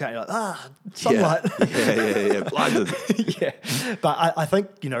then you walk out, you're like, sunlight. Blinded. But I think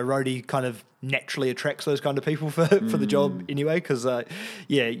Roady kind of naturally attracts those kind of people for the job anyway, because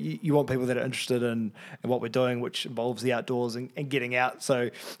you want people that are interested in what we're doing, which involves the outdoors and getting out.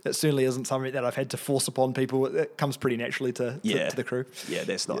 So it certainly isn't something that I've had to force upon people. It comes pretty naturally to the crew. Yeah,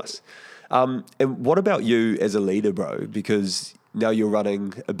 that's nice. And what about you as a leader, bro? Because now you're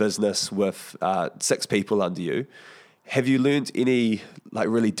running a business with 6 people under you. Have you learned any like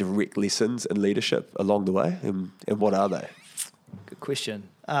really direct lessons in leadership along the way, and what are they? Good question.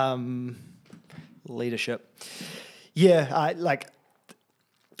 Leadership. I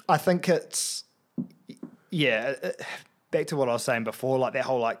think it's back to what I was saying before, like that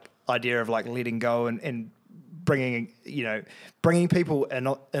whole like idea of like letting go and bringing people in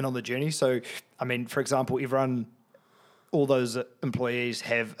on the journey. So I mean, for example, all those employees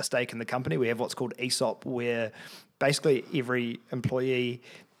have a stake in the company. We have what's called ESOP, where basically every employee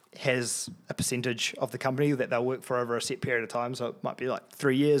has a percentage of the company that they'll work for over a set period of time. So it might be like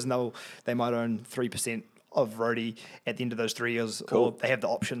 3 years, and they might own 3% of Roady at the end of those 3 years. Cool. Or they have the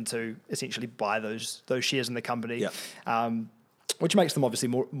option to essentially buy those shares in the company. Which makes them obviously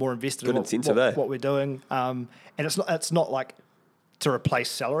more invested in what we're doing. And it's not like to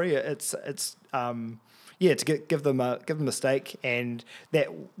replace salary. It's to give them a stake, and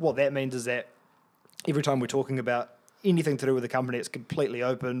what that means is that every time we're talking about anything to do with the company, it's completely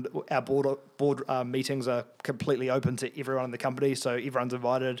open. Our board meetings are completely open to everyone in the company, so everyone's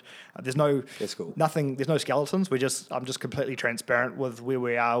invited. There's no That's cool. nothing. There's no skeletons. I'm just completely transparent with where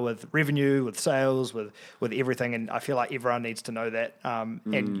we are with revenue, with sales, with everything, and I feel like everyone needs to know that.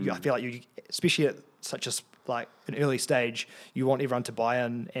 And I feel like you, especially at such a like an early stage, you want everyone to buy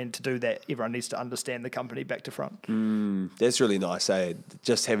in, and to do that, everyone needs to understand the company back to front. That's really nice, eh?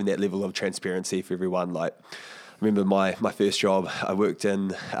 Just having that level of transparency for everyone. Like, I remember my first job, I worked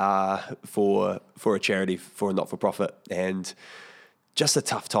in for a charity, for a not-for-profit, and just a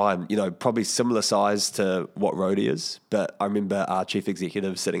tough time, probably similar size to what Roady is, but I remember our chief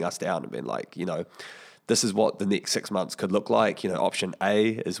executive sitting us down and being like, this is what the next 6 months could look like. Option A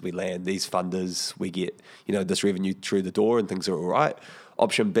is we land these funders, we get, this revenue through the door and things are all right.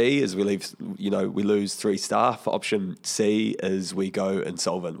 Option B is we leave, we lose 3 staff. Option C is we go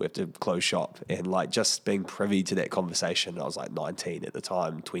insolvent. We have to close shop. And like just being privy to that conversation, I was like 19 at the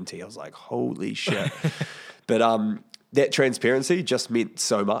time, 20. I was like, holy shit. But that transparency just meant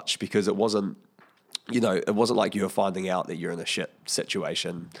so much, because it wasn't like you were finding out that you're in a shit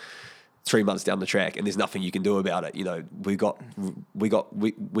situation 3 months down the track and there's nothing you can do about it. We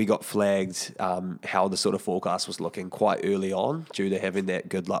got flagged how the sort of forecast was looking quite early on due to having that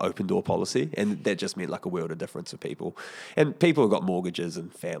good like open door policy, and that just meant like a world of difference for people. And people have got mortgages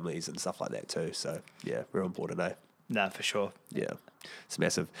and families and stuff like that too. So yeah, real important, eh? No, for sure. Yeah, it's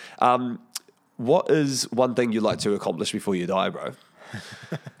massive. What is one thing you'd like to accomplish before you die, bro?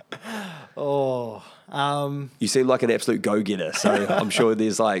 You seem like an absolute go-getter, so I'm sure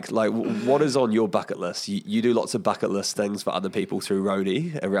there's like what is on your bucket list? You do lots of bucket list things for other people through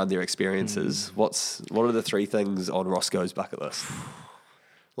Roady around their experiences. What are the 3 things on Roscoe's bucket list?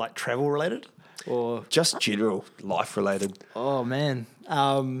 Like travel related, or just general life related? Oh man,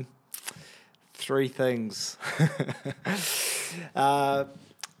 3 things.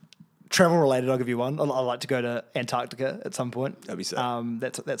 Travel related, I'll give you one. I'd like to go to Antarctica at some point. That'd be sick.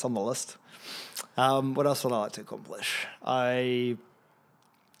 That's on the list. What else would I like to accomplish? I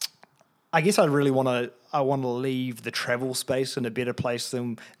guess I want to leave the travel space in a better place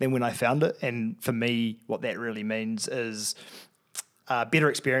than when I found it. And for me, what that really means is better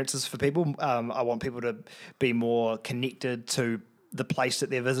experiences for people. I want people to be more connected to the place that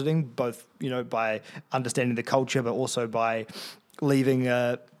they're visiting, both by understanding the culture, but also by leaving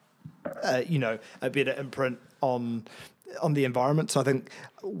a better imprint on the environment. So I think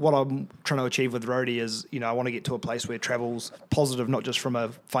what I'm trying to achieve with Roady is, I want to get to a place where travel's positive, not just from a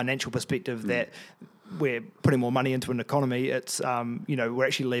financial perspective that we're putting more money into an economy. It's, we're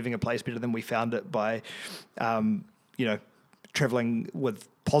actually leaving a place better than we found it by, traveling with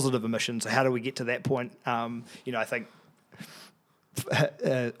positive emissions. So how do we get to that point? I think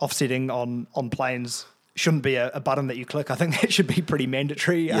offsetting on planes shouldn't be a button that you click. I think that should be pretty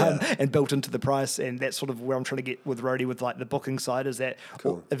mandatory and built into the price. And that's sort of where I'm trying to get with Roady, with like the booking side, is that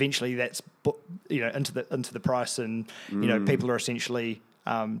eventually that's into the price, and people are essentially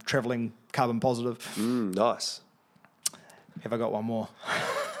traveling carbon positive. Nice. Have I got one more?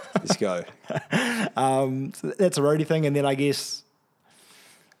 Let's go. So that's a Roady thing, and then I guess,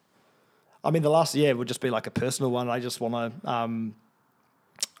 the last year would just be like a personal one. I just want to,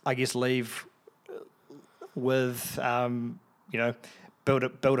 leave with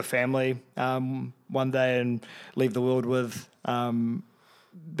build a family one day, and leave the world with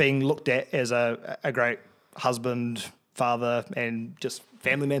being looked at as a great husband, father, and just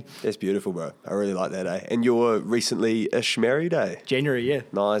family man. That's beautiful, bro. I really like that, eh? And you're recently-ish married, eh? January, yeah.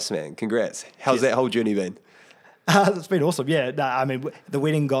 Nice, man. Congrats. How's that whole journey been? It's been awesome, yeah. No, the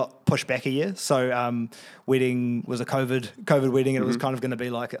wedding got pushed back a year, so wedding was a COVID wedding, and it was kind of going to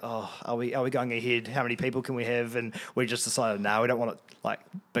be like, are we going ahead? How many people can we have? And we just decided, no, we don't want it like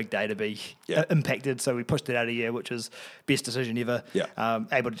big day to be impacted, so we pushed it out a year, which is best decision ever. Yeah,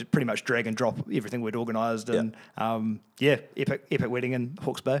 able to pretty much drag and drop everything we'd organised, and epic wedding in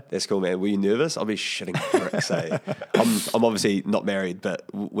Hawke's Bay. That's cool, man. Were you nervous? I'll be shitting bricks, eh? I'm obviously not married, but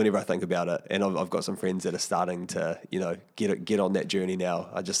whenever I think about it, and I've got some friends that are starting to get on that journey now,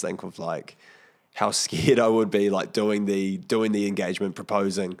 I just think of like how scared I would be, like doing the engagement,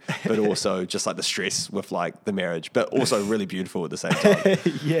 proposing, but also just like the stress with like the marriage, but also really beautiful at the same time.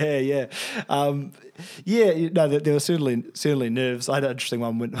 There were certainly nerves. I had an interesting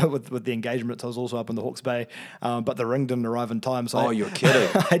one with the engagement. I was also up in the Hawke's Bay, but the ring didn't arrive in time. So you're kidding.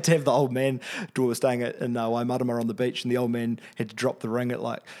 I had to have the old man. We were staying in Waimarama on the beach, and the old man had to drop the ring at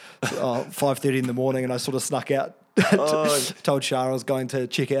like 5:30 in the morning, and I sort of snuck out told Shara I was going to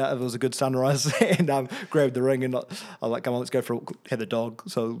check out if it was a good sunrise and grabbed the ring and I was like, come on, let's go for a walk. Had the dog.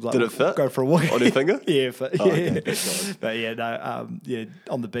 So like, Did it fit? Go for a walk. On your finger? Yeah, it fit. Oh, okay. But yeah, no,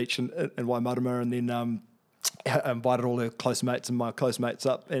 on the beach in Waimarama, and then I invited all her close mates and my close mates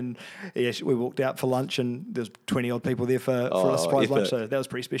up, and yeah, we walked out for lunch, and there's 20 odd people there for a surprise lunch, so that was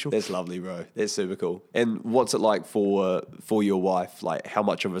pretty special. That's lovely, bro. That's super cool. And what's it like for your wife? Like, how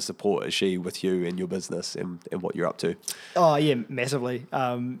much of a support is she with you and your business and what you're up to? Oh yeah, massively.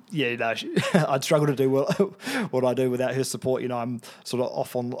 I'd struggle to do what I do without her support. You know, I'm sort of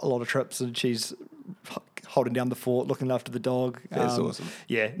off on a lot of trips, and she's holding down the fort, looking after the dog. That's awesome.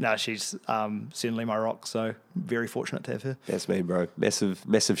 Yeah, no, she's certainly my rock, so very fortunate to have her. That's me, bro.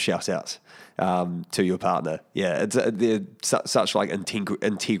 Massive shout outs to your partner. Yeah, they're such like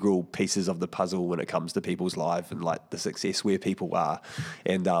integral pieces of the puzzle when it comes to people's life and like the success where people are.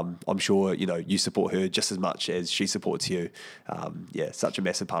 And I'm sure, you know, you support her just as much as she supports you. Such a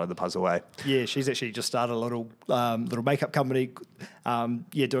massive part of the puzzle, eh? Yeah, she's actually just started a little makeup company,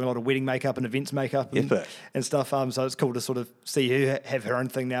 doing a lot of wedding makeup and events makeup and stuff. So it's cool to sort of see her have her own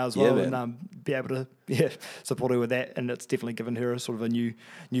thing now as well, and be able to support her with that. And it's definitely given her a sort of a new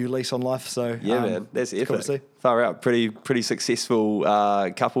lease on life. So man, that's epic. Cool to see. Far out, pretty successful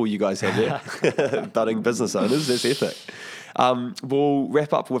couple you guys have there, budding business owners. That's epic. We'll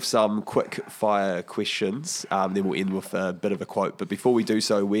wrap up with some quick fire questions, then we'll end with a bit of a quote. But before we do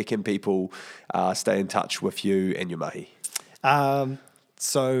so, where can people stay in touch with you and your mahi?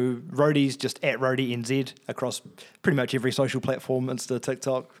 So Roady's just at Roady NZ across pretty much every social platform, Insta,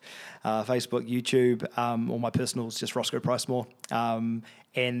 TikTok, Facebook, YouTube. All my personals, just Roscoe Price Moor. And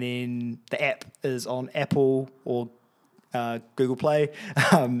then the app is on Apple or Google Play.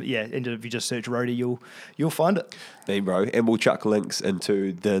 And if you just search Roady, you'll find it. There, bro. And we'll chuck links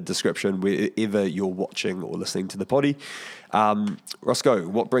into the description wherever you're watching or listening to the poddy. Roscoe,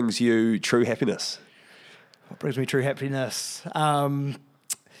 what brings you true happiness? What brings me true happiness?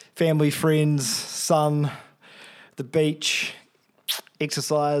 Family, friends, sun, the beach,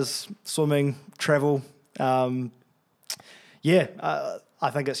 exercise, swimming, travel. I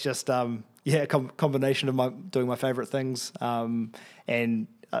think it's just a combination of doing my favourite things, and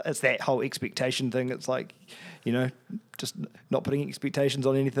it's that whole expectation thing. It's like, you know, just not putting expectations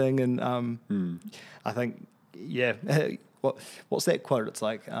on anything, and I think what's that quote? It's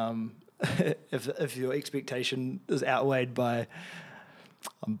like if your expectation is outweighed by,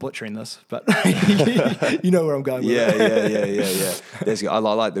 I'm butchering this, but you know where I'm going with it. Yeah. That's good. I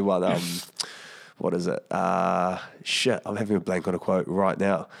like the one, what is it? Shit, I'm having a blank on a quote right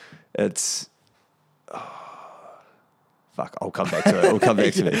now. It's, fuck, I'll come back to it. It'll come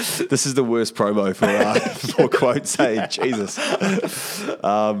back to me. This is the worst promo for quotes, hey, Jesus.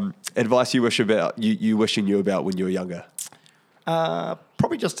 Advice you wish you knew about when you were younger?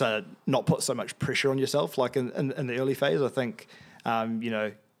 Probably just to not put so much pressure on yourself, like in the early phase. I think,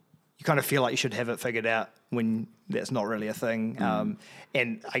 you kind of feel like you should have it figured out when that's not really a thing.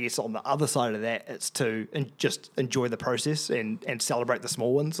 And I guess on the other side of that, it's to just enjoy the process and celebrate the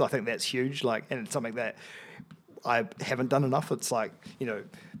small ones. I think that's huge. And it's something that I haven't done enough. It's like, you know,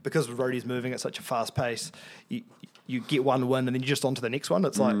 because Roady's moving at such a fast pace, you get one win and then you're just on to the next one.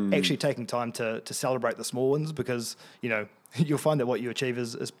 It's like actually taking time to celebrate the small ones, because, you know, you'll find that what you achieve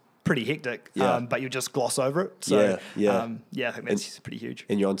is pretty hectic, but you just gloss over it. So, I think that's pretty huge.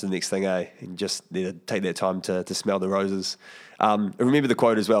 And you're on to the next thing, eh? And just take that time to smell the roses. Remember the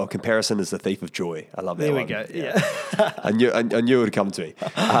quote as well, comparison is the thief of joy. I love that there one. There we go, yeah. I knew it would come to me.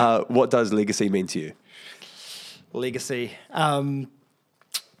 What does legacy mean to you? Legacy. It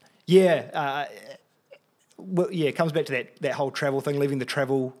comes back to that whole travel thing, leaving the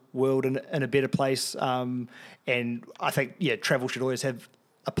travel world in a better place. And I think, travel should always have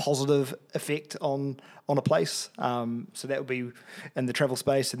a positive effect on a place. So that would be in the travel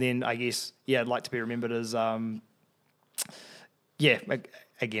space. And then I guess, I'd like to be remembered as, again,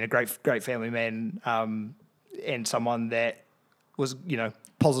 a great family man, and someone that was,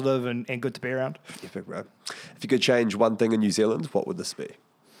 positive and good to be around. Epic, bro. If you could change one thing in New Zealand, what would this be?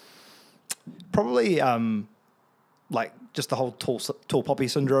 Probably just the whole tall poppy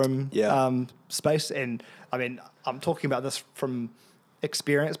syndrome space. And I mean, I'm talking about this from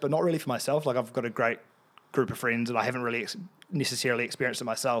experience, but not really for myself. Like, I've got a great group of friends and I haven't really necessarily experienced it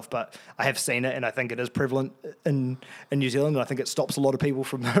myself, but I have seen it, and I think it is prevalent in New Zealand, and I think it stops a lot of people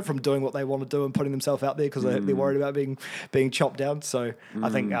from doing what they want to do and putting themselves out there because they're worried about being chopped down. So I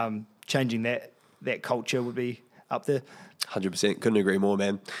think changing that culture would be up there. 100%. Couldn't agree more,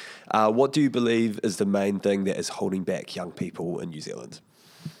 man. What do you believe is the main thing that is holding back young people in New Zealand?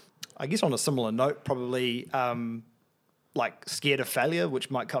 I guess on a similar note, probably like scared of failure, which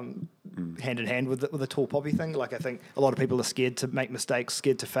might come hand in hand with the tall poppy thing. Like I think a lot of people are scared to make mistakes,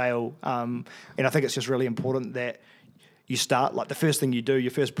 scared to fail, and I think it's just really important that you start, like the first thing you do,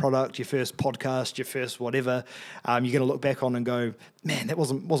 your first product, your first podcast, your first whatever, you're going to look back on and go, man, that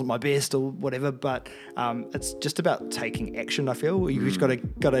wasn't my best or whatever. But it's just about taking action. I feel you just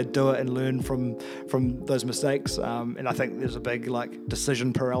got to do it and learn from those mistakes. And I think there's a big like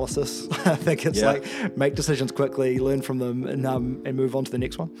decision paralysis. I think it's like make decisions quickly, learn from them, and move on to the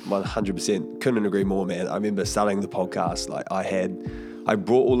next one. 100%. Couldn't agree more, man. I remember starting the podcast, like I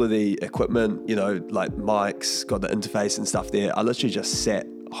brought all of the equipment, like mics, got the interface and stuff there. I literally just sat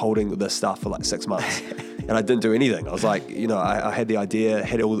holding this stuff for like 6 months and I didn't do anything. I was like, I had the idea,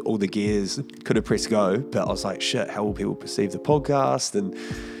 had all the gears, could have pressed go, but I was like, shit, how will people perceive the podcast? And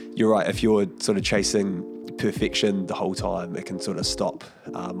you're right, if you're sort of chasing perfection the whole time, it can sort of stop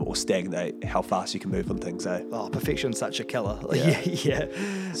or stagnate how fast you can move on things, eh? Oh, perfection's such a killer. Yeah.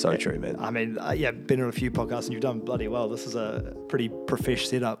 So true, man. I mean, been on a few podcasts and you've done bloody well. This is a pretty profesh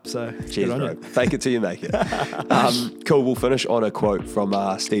setup, so cheers, good on bro. you. Fake it till you make it. Cool, we'll finish on a quote from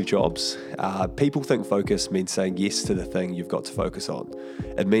Steve Jobs. People think focus means saying yes to the thing you've got to focus on.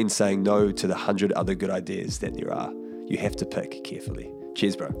 It means saying no to the 100 other good ideas that there are. You have to pick carefully.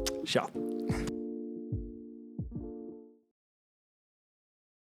 Cheers, bro. Sure.